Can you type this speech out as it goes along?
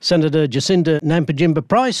Senator Jacinta Nampajimba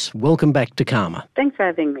Price, welcome back to Karma. Thanks for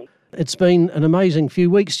having me. It's been an amazing few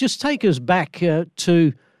weeks. Just take us back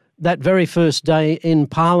to that very first day in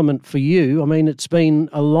Parliament for you. I mean, it's been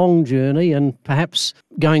a long journey, and perhaps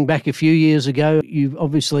going back a few years ago, you've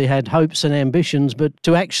obviously had hopes and ambitions, but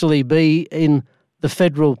to actually be in the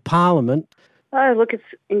federal Parliament. Oh, look, it's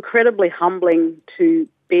incredibly humbling to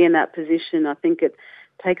be in that position. I think it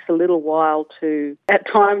takes a little while at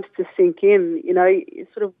times to sink in. You know, you're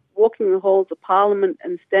sort of walking the halls of Parliament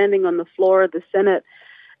and standing on the floor of the Senate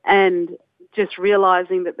and just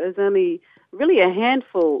realising that there's only really a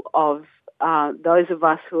handful of those of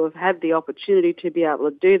us who have had the opportunity to be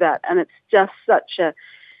able to do that. And it's just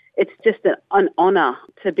an honour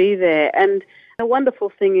to be there. And the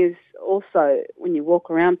wonderful thing is also when you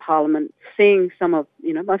walk around Parliament, seeing some of,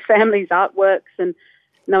 my family's artworks and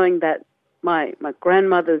knowing that my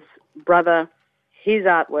grandmother's brother, his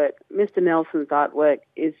artwork, Mr. Nelson's artwork,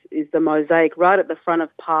 is the mosaic right at the front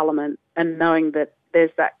of Parliament, and knowing that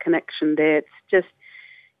there's that connection there. It's just,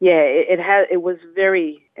 it was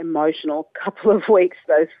very emotional couple of weeks,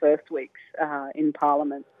 those first weeks in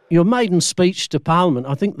Parliament. Your maiden speech to Parliament,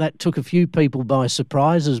 I think that took a few people by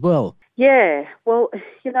surprise as well. Yeah, well,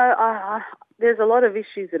 there's a lot of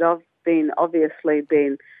issues that I've obviously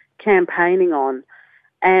been campaigning on,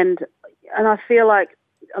 and I feel like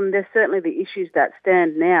there's certainly the issues that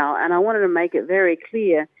stand now, and I wanted to make it very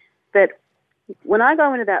clear that when I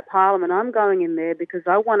go into that Parliament, I'm going in there because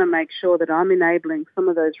I want to make sure that I'm enabling some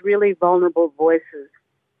of those really vulnerable voices.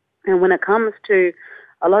 And when it comes to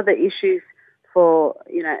a lot of the issues for,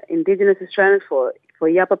 Indigenous Australians, for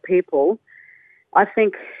Yapa people, I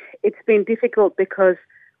think it's been difficult because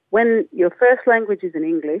when your first language is in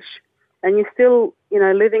English and you're still,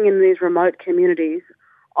 living in these remote communities,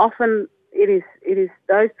 often it is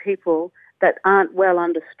those people that aren't well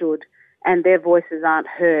understood and their voices aren't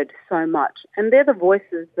heard so much. And they're the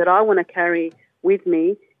voices that I want to carry with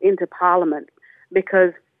me into Parliament,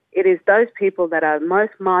 because it is those people that are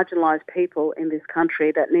most marginalised people in this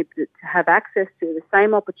country that need to have access to the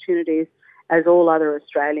same opportunities as all other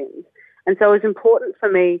Australians. And so it's important for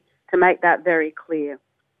me to make that very clear,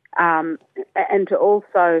 and to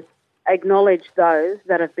also acknowledge those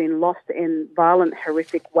that have been lost in violent,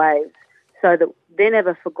 horrific ways, so that they're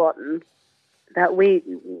never forgotten, that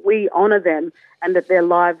we honour them and that their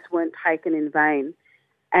lives weren't taken in vain.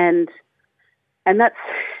 And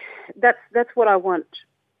that's what I want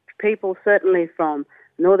people, certainly from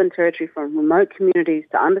Northern Territory, from remote communities,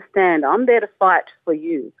 to understand. I'm there to fight for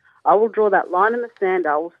you. I will draw that line in the sand,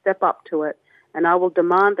 I will step up to it, and I will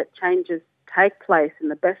demand that changes take place in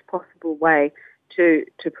the best possible way to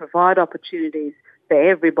provide opportunities for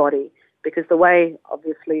everybody. Because the way,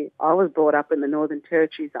 obviously, I was brought up in the Northern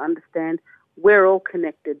Territory is to understand we're all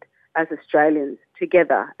connected as Australians,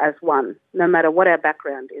 together as one, no matter what our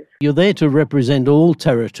background is. You're there to represent all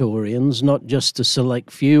Territorians, not just a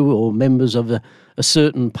select few or members of a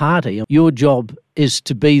certain party. Your job is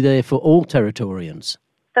to be there for all Territorians.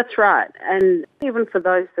 That's right. And even for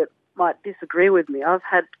those that might disagree with me, I've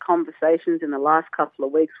had conversations in the last couple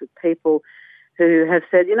of weeks with people who have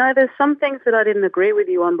said, there's some things that I didn't agree with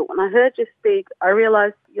you on, but when I heard you speak, I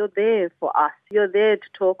realised you're there for us. You're there to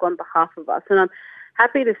talk on behalf of us. And I'm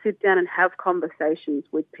happy to sit down and have conversations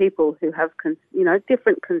with people who have,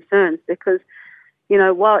 different concerns, because,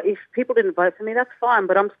 while if people didn't vote for me, that's fine,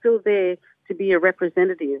 but I'm still there to be a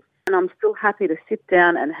representative. And I'm still happy to sit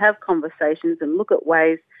down and have conversations and look at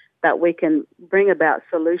ways that we can bring about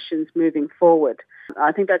solutions moving forward.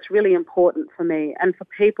 I think that's really important for me and for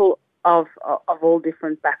people of all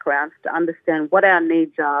different backgrounds to understand what our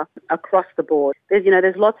needs are across the board.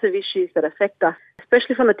 There's lots of issues that affect us,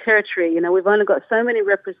 especially from the Territory. We've only got so many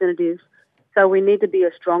representatives, so we need to be a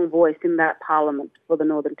strong voice in that Parliament for the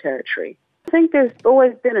Northern Territory. I think there's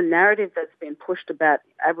always been a narrative that's been pushed about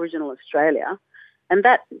Aboriginal Australia, and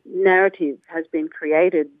that narrative has been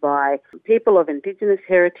created by people of Indigenous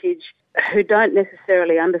heritage who don't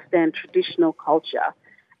necessarily understand traditional culture.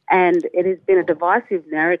 And it has been a divisive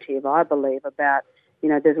narrative, I believe, about,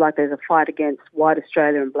 there's a fight against white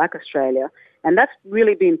Australia and black Australia. And that's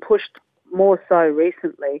really been pushed more so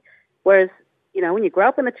recently. Whereas, when you grow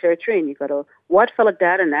up in the Territory and you've got a white fella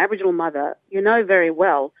dad and an Aboriginal mother, you know very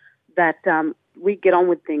well that we get on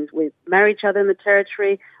with things. We marry each other in the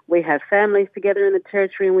Territory, we have families together in the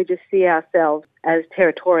Territory, and we just see ourselves as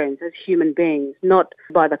Territorians, as human beings, not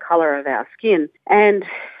by the colour of our skin. And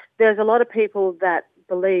there's a lot of people that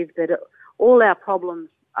believe that all our problems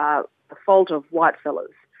are the fault of white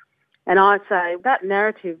fellas. And I say that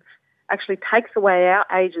narrative actually takes away our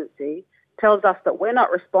agency, tells us that we're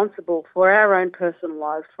not responsible for our own personal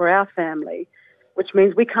lives, for our family, which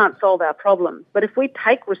means we can't solve our problems. But if we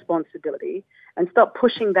take responsibility and stop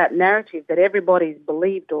pushing that narrative that everybody's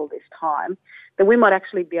believed all this time, then we might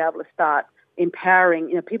actually be able to start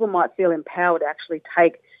empowering. People might feel empowered to actually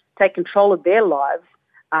take control of their lives,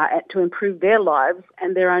 to improve their lives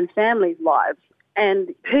and their own families' lives.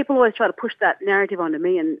 And people always try to push that narrative onto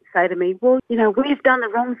me and say to me, well, we've done the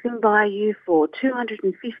wrong thing by you for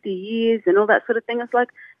 250 years and all that sort of thing. It's like,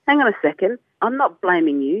 hang on a second, I'm not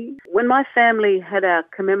blaming you. When my family had our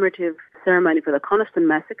commemorative ceremony for the Coniston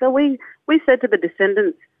massacre, we said to the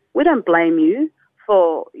descendants, we don't blame you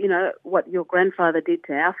for, what your grandfather did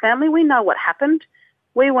to our family. We know what happened.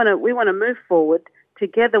 We want to move forward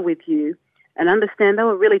together with you and understand they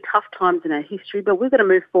were really tough times in our history, but we've got to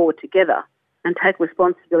move forward together and take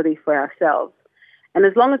responsibility for ourselves. And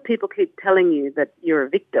as long as people keep telling you that you're a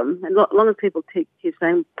victim, and as long as people keep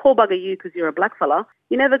saying, poor bugger you because you're a black fella,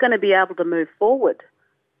 you're never going to be able to move forward.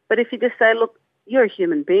 But if you just say, look, you're a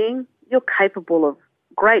human being, you're capable of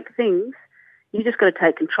great things, you just got to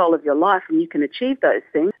take control of your life and you can achieve those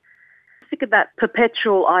things. Think of that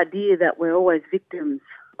perpetual idea that we're always victims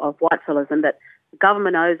of whitefellas and that the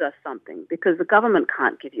government owes us something, because the government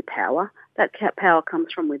can't give you power. That power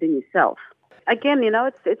comes from within yourself. Again,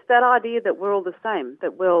 it's that idea that we're all the same,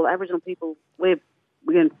 that we're Aboriginal people, we're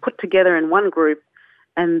put together in one group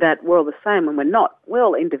and that we're all the same when we're not. We're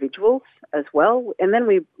all individuals as well. And then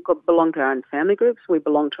we belong to our own family groups. We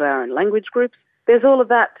belong to our own language groups. There's all of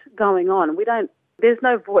that going on. There's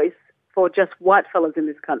no voice for just white fellas in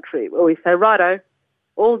this country where we say, righto,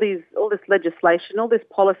 all this legislation, all this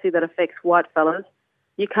policy that affects white fellas,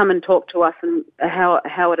 you come and talk to us and how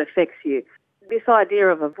it affects you. This idea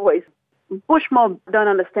of a voice, Bush mob don't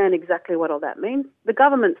understand exactly what all that means. The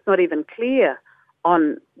government's not even clear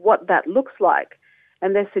on what that looks like.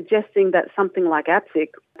 And they're suggesting that something like APSIC,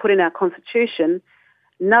 put in our constitution,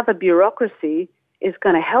 another bureaucracy, is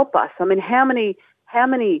going to help us. I mean, how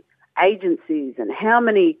many agencies and how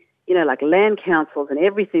many, like land councils and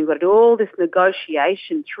everything, got to do all this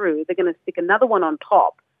negotiation through. They're going to stick another one on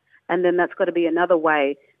top, and then that's got to be another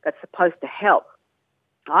way that's supposed to help.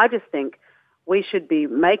 I just think we should be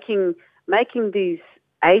making these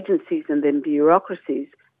agencies and then bureaucracies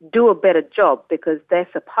do a better job, because they're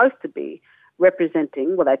supposed to be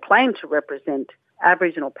representing, well, they claim to represent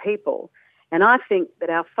Aboriginal people. And I think that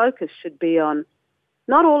our focus should be on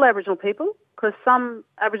not all Aboriginal people, because some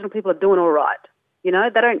Aboriginal people are doing all right. They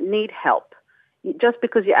don't need help. Just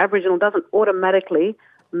because you're Aboriginal doesn't automatically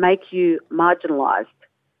make you marginalised.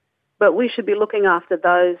 But we should be looking after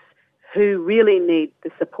those who really need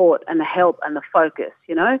the support and the help and the focus,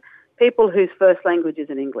 people whose first language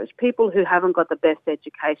isn't English, people who haven't got the best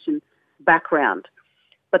education background.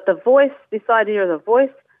 But the voice, this idea of the voice,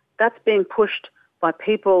 that's being pushed by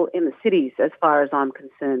people in the cities as far as I'm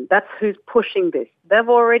concerned. That's who's pushing this. They've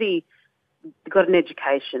already got an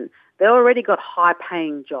education. They've already got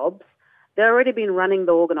high-paying jobs. They've already been running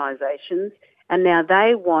the organisations, and now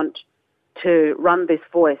they want to run this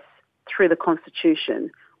voice through the Constitution.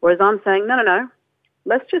 Whereas I'm saying, no,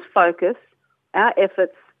 let's just focus our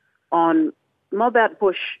efforts on mob out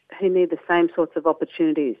bush who need the same sorts of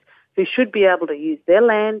opportunities, who should be able to use their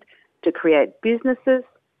land to create businesses,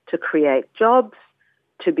 to create jobs,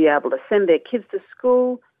 to be able to send their kids to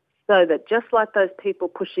school, so that just like those people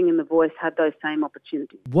pushing in the voice had those same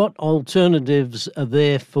opportunities. What alternatives are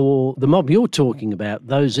there for the mob you're talking about,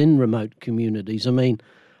 those in remote communities? I mean,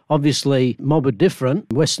 obviously mob are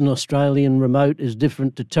different. Western Australian remote is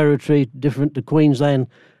different to Territory, different to Queensland,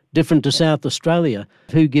 different to South Australia.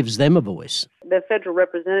 Who gives them a voice? The federal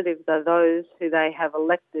representatives are those who they have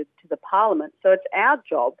elected to the parliament. So it's our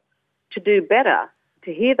job to do better,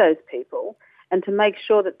 to hear those people and to make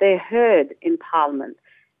sure that they're heard in parliament.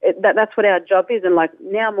 That's what our job is. And like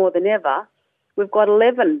now more than ever, we've got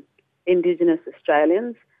 11 Indigenous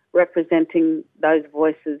Australians representing those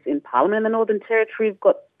voices in parliament. In the Northern Territory, we've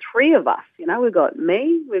got 3 of us. We've got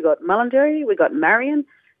me, we've got Mullenderi, we've got Marion.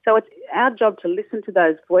 So it's our job to listen to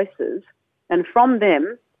those voices and from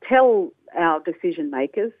them tell our decision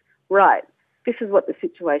makers, right, this is what the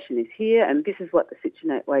situation is here and this is what the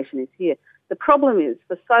situation is here. The problem is,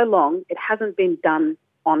 for so long, it hasn't been done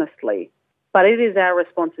honestly. But it is our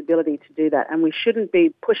responsibility to do that, and we shouldn't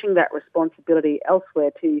be pushing that responsibility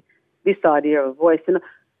elsewhere to this idea of a voice. And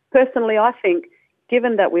personally, I think,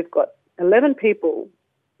 given that we've got 11 people,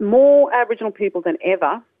 more Aboriginal people than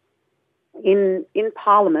ever in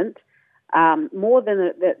Parliament, more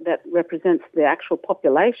than that represents the actual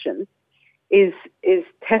population, is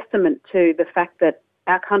testament to the fact that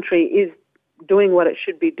our country is doing what it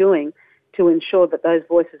should be doing to ensure that those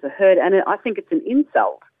voices are heard. And I think it's an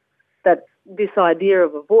insult that this idea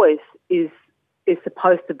of a voice is is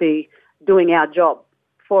supposed to be doing our job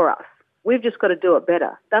for us. We've just got to do it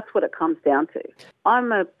better. That's what it comes down to.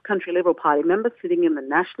 I'm a Country Liberal Party member sitting in the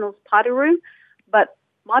Nationals party room, but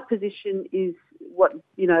my position is what,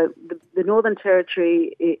 the Northern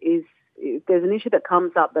Territory is, if there's an issue that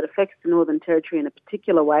comes up that affects the Northern Territory in a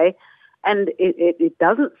particular way, and it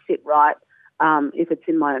doesn't sit right, if it's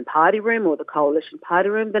in my own party room or the coalition party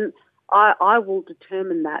room, then I will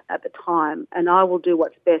determine that at the time, and I will do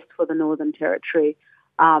what's best for the Northern Territory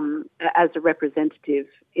as a representative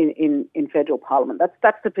in federal parliament.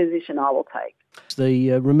 That's the position I will take.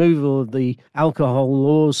 The removal of the alcohol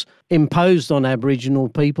laws imposed on Aboriginal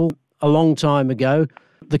people a long time ago.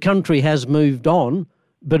 The country has moved on,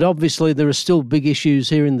 but obviously there are still big issues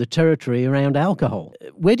here in the Territory around alcohol.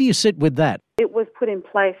 Where do you sit with that? It was put in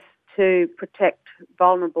place to protect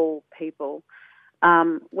vulnerable people,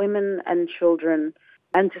 women and children,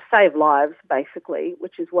 and to save lives, basically,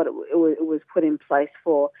 which is what it was put in place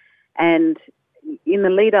for. And in the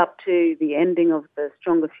lead up to the ending of the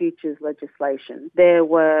Stronger Futures legislation, there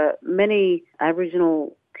were many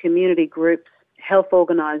Aboriginal community groups, health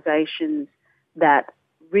organisations that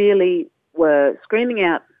really were screaming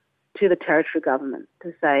out to the Territory government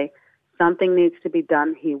to say, something needs to be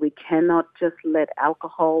done here. We cannot just let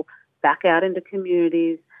alcohol back out into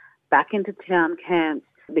communities, back into town camps,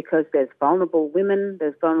 because there's vulnerable women,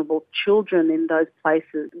 there's vulnerable children in those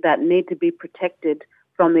places that need to be protected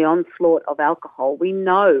from the onslaught of alcohol. We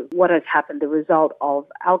know what has happened, the result of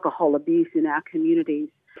alcohol abuse in our communities,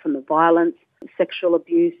 from the violence, sexual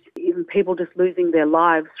abuse, even people just losing their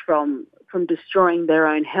lives from destroying their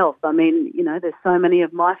own health. I mean, there's so many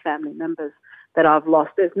of my family members that I've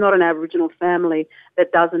lost. There's not an Aboriginal family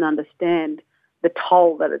that doesn't understand the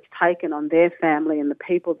toll that it's taken on their family and the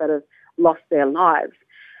people that have lost their lives.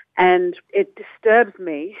 And it disturbs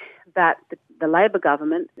me that the Labor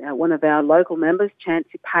government, one of our local members,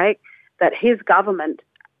 Chancey Paik, that his government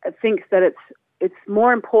thinks that it's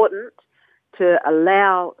more important to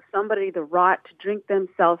allow somebody the right to drink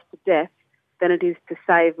themselves to death than it is to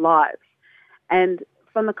save lives. And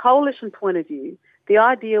from the coalition point of view, the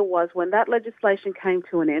idea was when that legislation came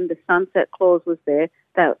to an end, the sunset clause was there,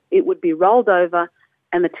 that it would be rolled over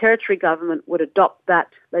and the Territory government would adopt that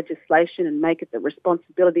legislation and make it the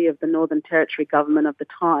responsibility of the Northern Territory government of the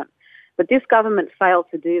time. But this government failed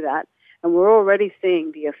to do that, and we're already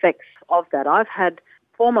seeing the effects of that. I've had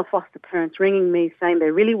former foster parents ringing me saying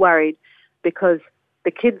they're really worried because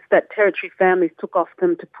the kids that Territory families took off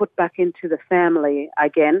them to put back into the family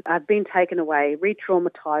again have been taken away,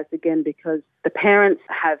 re-traumatised again because the parents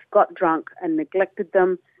have got drunk and neglected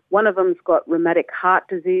them. One of them's got rheumatic heart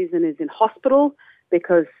disease and is in hospital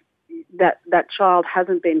because that child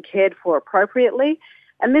hasn't been cared for appropriately,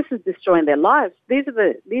 and this is destroying their lives. These are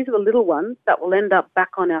the little ones that will end up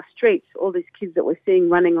back on our streets. All these kids that we're seeing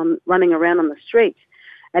running around on the streets,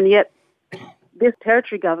 and yet this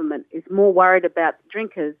Territory government is more worried about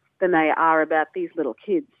drinkers than they are about these little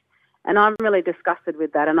kids, and I'm really disgusted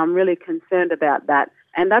with that, and I'm really concerned about that.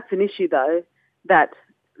 And that's an issue though that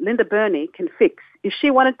Linda Burney can fix if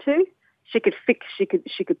she wanted to. She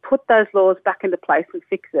could put those laws back into place and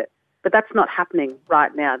fix it. But that's not happening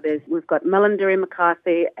right now. We've got Melindiri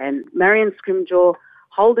McCarthy and Marion Scrimgeour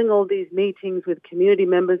holding all these meetings with community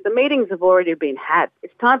members. The meetings have already been had.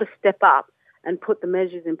 It's time to step up and put the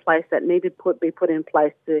measures in place that need to be put in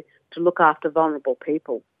place to look after vulnerable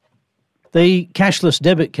people. The cashless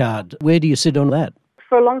debit card, where do you sit on that?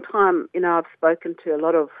 For a long time, I've spoken to a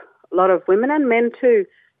lot of women and men too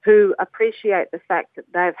who appreciate the fact that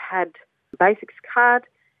they've had Basics card,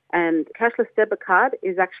 and cashless debit card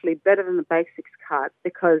is actually better than the Basics card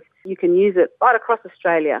because you can use it right across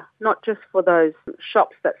Australia, not just for those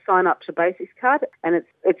shops that sign up to Basics card, and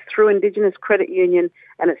it's through Indigenous Credit Union,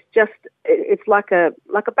 and it's like a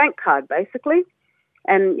bank card basically.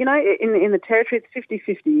 And in the Territory it's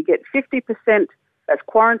 50-50. You get 50% that's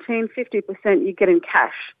quarantine, 50% you get in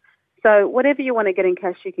cash. So whatever you want to get in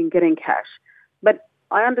cash, you can get in cash. But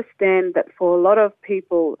I understand that for a lot of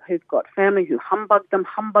people who've got family who humbug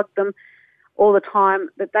them all the time,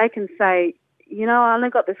 that they can say, I only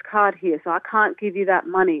got this card here, so I can't give you that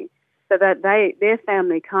money. So that their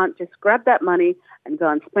family can't just grab that money and go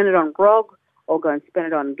and spend it on grog or go and spend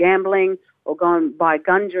it on gambling or go and buy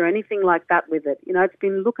gunja or anything like that with it. It's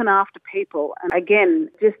been looking after people. And again,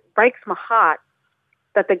 it just breaks my heart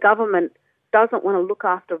that the government doesn't want to look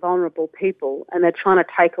after vulnerable people and they're trying to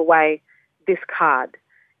take away this card.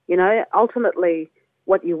 Ultimately,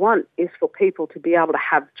 what you want is for people to be able to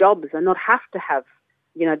have jobs and not have to have,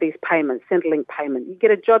 these payments, Centrelink payment. You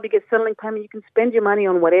get a job, you get Centrelink payment, you can spend your money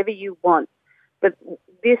on whatever you want. But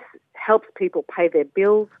this helps people pay their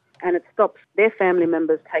bills, and it stops their family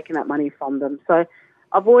members taking that money from them. So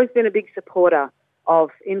I've always been a big supporter of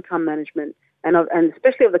income management and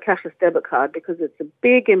especially of the cashless debit card, because it's a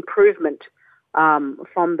big improvement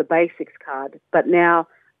from the basics card. But now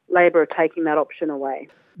Labor are taking that option away.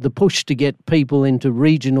 The push to get people into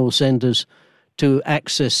regional centres to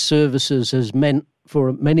access services has meant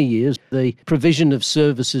for many years the provision of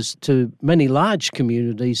services to many large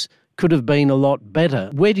communities could have been a lot better.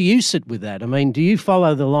 Where do you sit with that? I mean, do you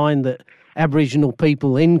follow the line that Aboriginal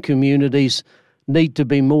people in communities need to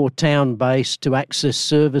be more town-based to access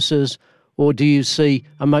services, or do you see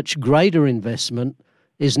a much greater investment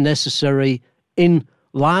is necessary in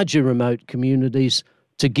larger remote communities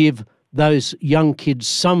to give those young kids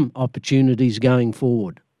some opportunities going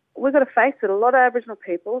forward? We've got to face it. A lot of Aboriginal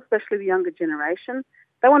people, especially the younger generation,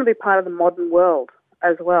 they want to be part of the modern world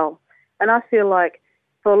as well. And I feel like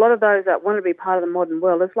for a lot of those that want to be part of the modern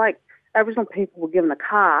world, it's like Aboriginal people were given a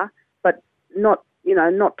car, but not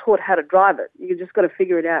taught how to drive it. You just got to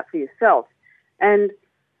figure it out for yourself. And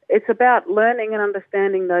it's about learning and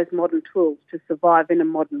understanding those modern tools to survive in a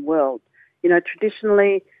modern world.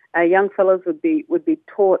 Traditionally, young fellows would be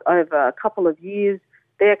taught over a couple of years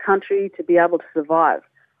their country to be able to survive.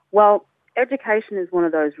 Well, education is one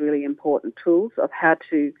of those really important tools of how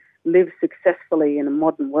to live successfully in a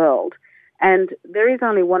modern world. And there is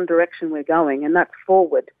only one direction we're going, and that's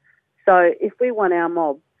forward. So if we want our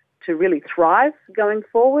mob to really thrive going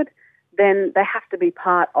forward, then they have to be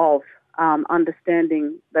part of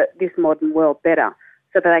understanding this modern world better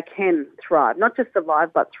so that they can thrive, not just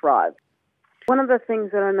survive, but thrive. One of the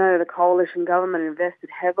things that I know the coalition government invested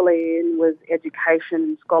heavily in was education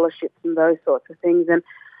and scholarships and those sorts of things. And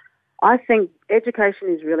I think education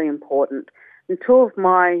is really important. And two of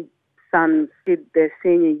my sons did their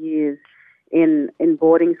senior years in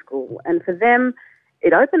boarding school. And for them,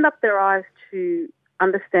 it opened up their eyes to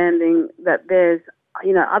understanding that there's,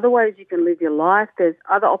 other ways you can live your life. There's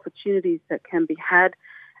other opportunities that can be had.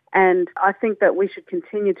 And I think that we should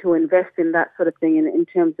continue to invest in that sort of thing in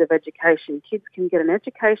terms of education. Kids can get an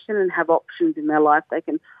education and have options in their life. They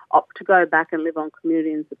can opt to go back and live on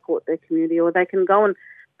community and support their community, or they can go and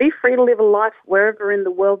be free to live a life wherever in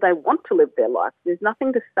the world they want to live their life. There's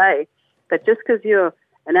nothing to say that just because you're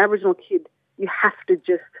an Aboriginal kid, you have to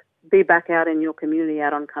just be back out in your community,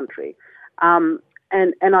 out on country.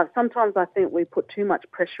 Sometimes I think we put too much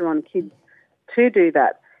pressure on kids to do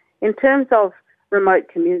that. In terms of remote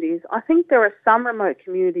communities, I think there are some remote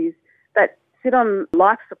communities that sit on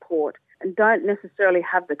life support and don't necessarily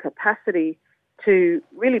have the capacity to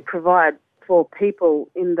really provide for people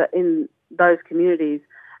in those communities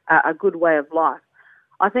a good way of life.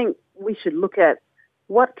 I think we should look at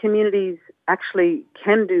what communities actually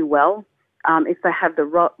can do well if they have the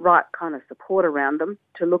right kind of support around them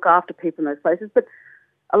to look after people in those places. But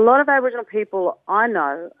a lot of Aboriginal people I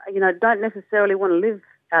know, don't necessarily want to live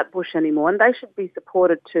out bush anymore, and they should be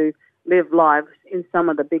supported to live lives in some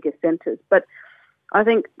of the bigger centres. But I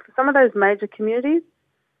think for some of those major communities,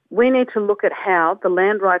 we need to look at how the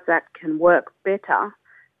Land Rights Act can work better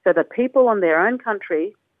so that people on their own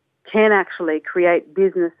country can actually create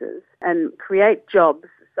businesses and create jobs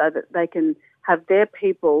so that they can have their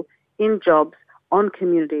people in jobs on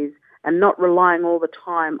communities and not relying all the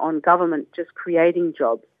time on government just creating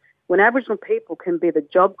jobs. When Aboriginal people can be the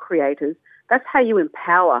job creators, that's how you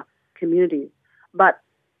empower communities. But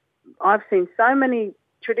I've seen so many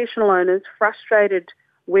traditional owners frustrated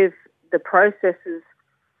with the processes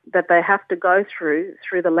that they have to go through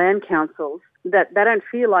the land councils, that they don't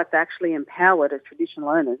feel like they're actually empowered as traditional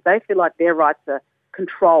owners. They feel like their rights are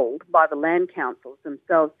controlled by the land councils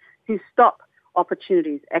themselves, who stop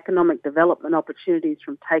opportunities, economic development opportunities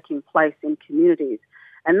from taking place in communities.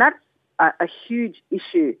 And that's a huge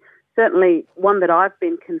issue, certainly one that I've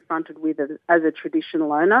been confronted with as a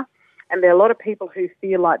traditional owner. And there are a lot of people who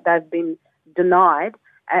feel like they've been denied,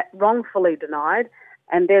 wrongfully denied,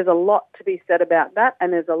 and there's a lot to be said about that,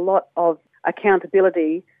 and there's a lot of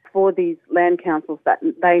accountability for these land councils that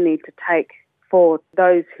they need to take for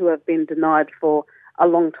those who have been denied for a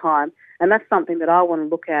long time. And that's something that I want to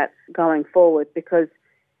look at going forward, because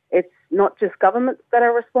it's not just governments that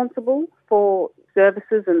are responsible for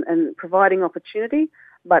services and providing opportunity,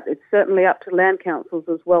 but it's certainly up to land councils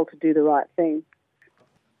as well to do the right thing.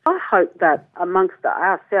 I hope that amongst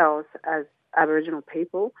ourselves as Aboriginal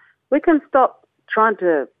people, we can stop trying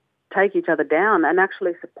to take each other down and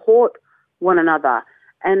actually support one another.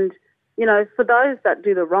 And, for those that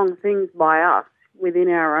do the wrong things by us within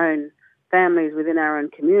our own families, within our own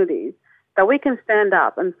communities, that we can stand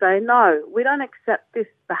up and say, no, we don't accept this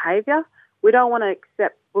behaviour. We don't want to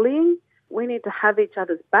accept bullying. We need to have each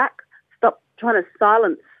other's back. Stop trying to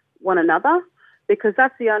silence one another, because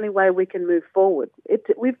that's the only way we can move forward.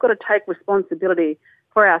 We've got to take responsibility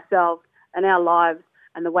for ourselves and our lives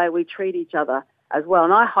and the way we treat each other as well.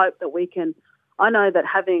 And I hope that I know that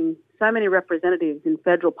having so many representatives in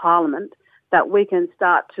federal parliament, that we can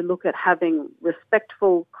start to look at having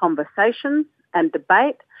respectful conversations and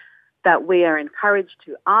debate, that we are encouraged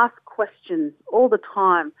to ask questions all the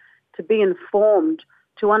time, to be informed,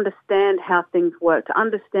 to understand how things work, to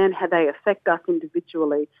understand how they affect us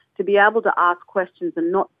individually, to be able to ask questions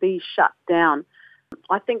and not be shut down.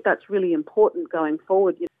 I think that's really important going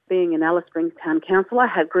forward. Being in Alice Springs Town Council, I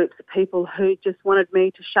had groups of people who just wanted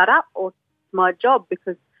me to shut up or my job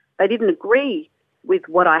because they didn't agree with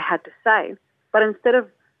what I had to say. But instead of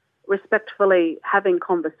respectfully having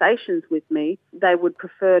conversations with me, they would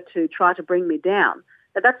prefer to try to bring me down.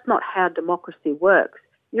 Now, that's not how democracy works.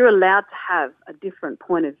 You're allowed to have a different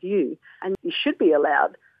point of view, and you should be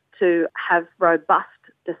allowed to have robust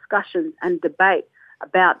discussions and debate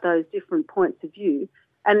about those different points of view,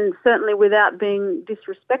 and certainly without being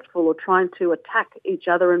disrespectful or trying to attack each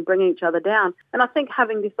other and bring each other down. And I think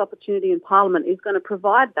having this opportunity in Parliament is going to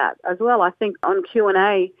provide that as well. I think on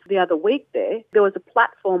Q&A the other week there was a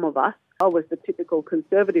platform of us. I was the typical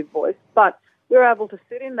Conservative voice, but we were able to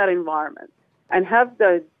sit in that environment and have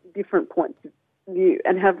those different points of view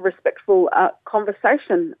and have respectful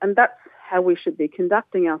conversation. And that's how we should be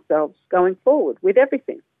conducting ourselves going forward with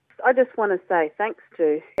everything. I just want to say thanks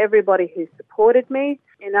to everybody who supported me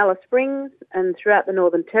in Alice Springs and throughout the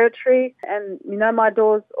Northern Territory. And, my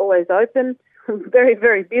door's always open. I'm very,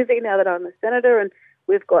 very busy now that I'm a senator, and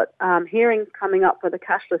we've got hearings coming up for the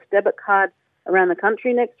cashless debit card around the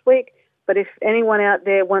country next week. But if anyone out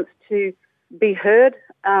there wants to be heard,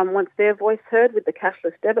 wants their voice heard with the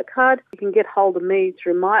cashless debit card, you can get hold of me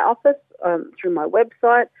through my office, through my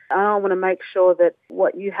website. I want to make sure that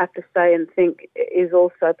what you have to say and think is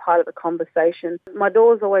also part of the conversation. My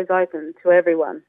door's always open to everyone.